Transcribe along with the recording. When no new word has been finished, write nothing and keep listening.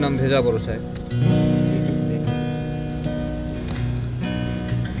নাম ভেজা বরসায়।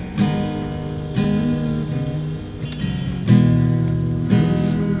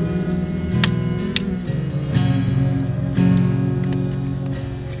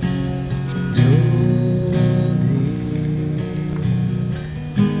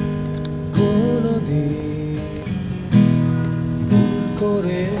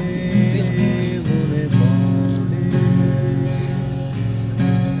 করে মনে পড়ে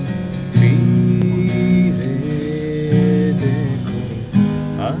ফিরে দেখো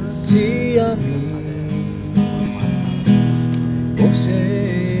আছি আমি বসে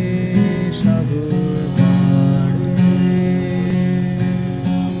সাগর পাড়ে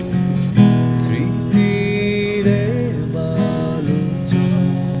স্মৃতিরে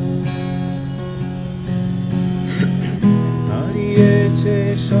হারিয়েছে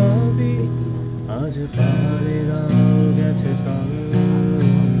সবই আজ পাহাড়েরাও গেছে তল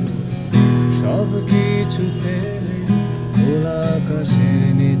সব কিছু ফেলে খোলা আকাশের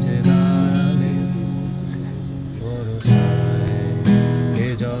নিচে দাঁড়ালে বরসায় এ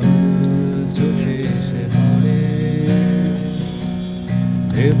জল চোখে এসে পড়ে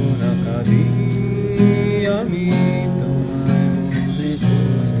দেব না কাঁদি আমি তোমায় মনে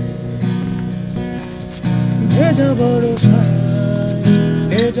করে ভেজা বরসায়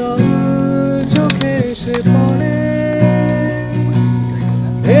এ জল চোখে এসে পড়ে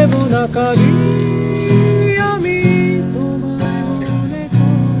দেব না কাঁদি আমি তোমায় মনে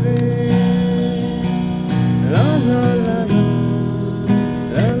করে লা লা লা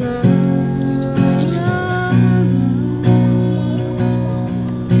লা লা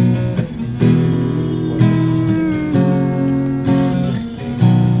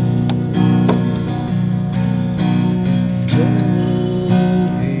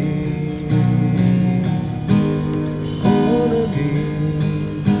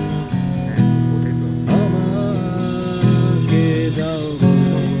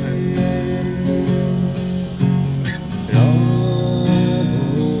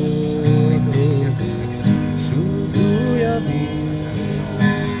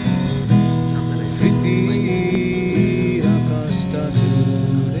স্মৃতির আকাশটা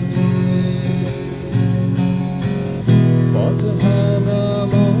জুড়ে পথ ভাঙা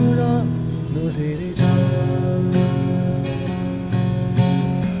মোরা নদীর জল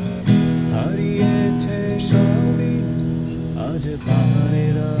হারিয়েছে সবই আজ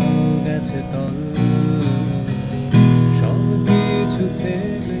পাহাড়েরাও গেছে তল সব কিছু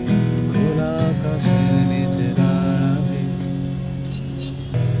ফেলে খোলা আকাশের নিচে দাঁড়ালে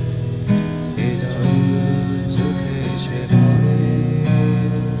চোখে এসে পড়ে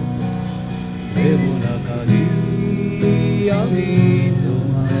দেব না কাঁদি আমি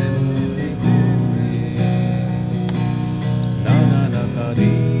তোমায় মনে করে না না না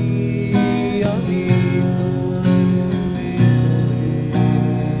কাঁদি আমি তোমায় মনে করে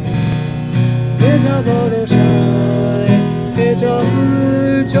ভেজা বরসায় এ জল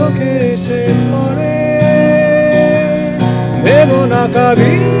চোখে এসে পড়ে দেব না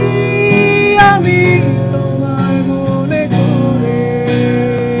কাঁদি আমি তোমায় মনে করে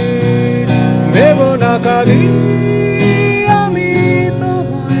দেব না কাঁদি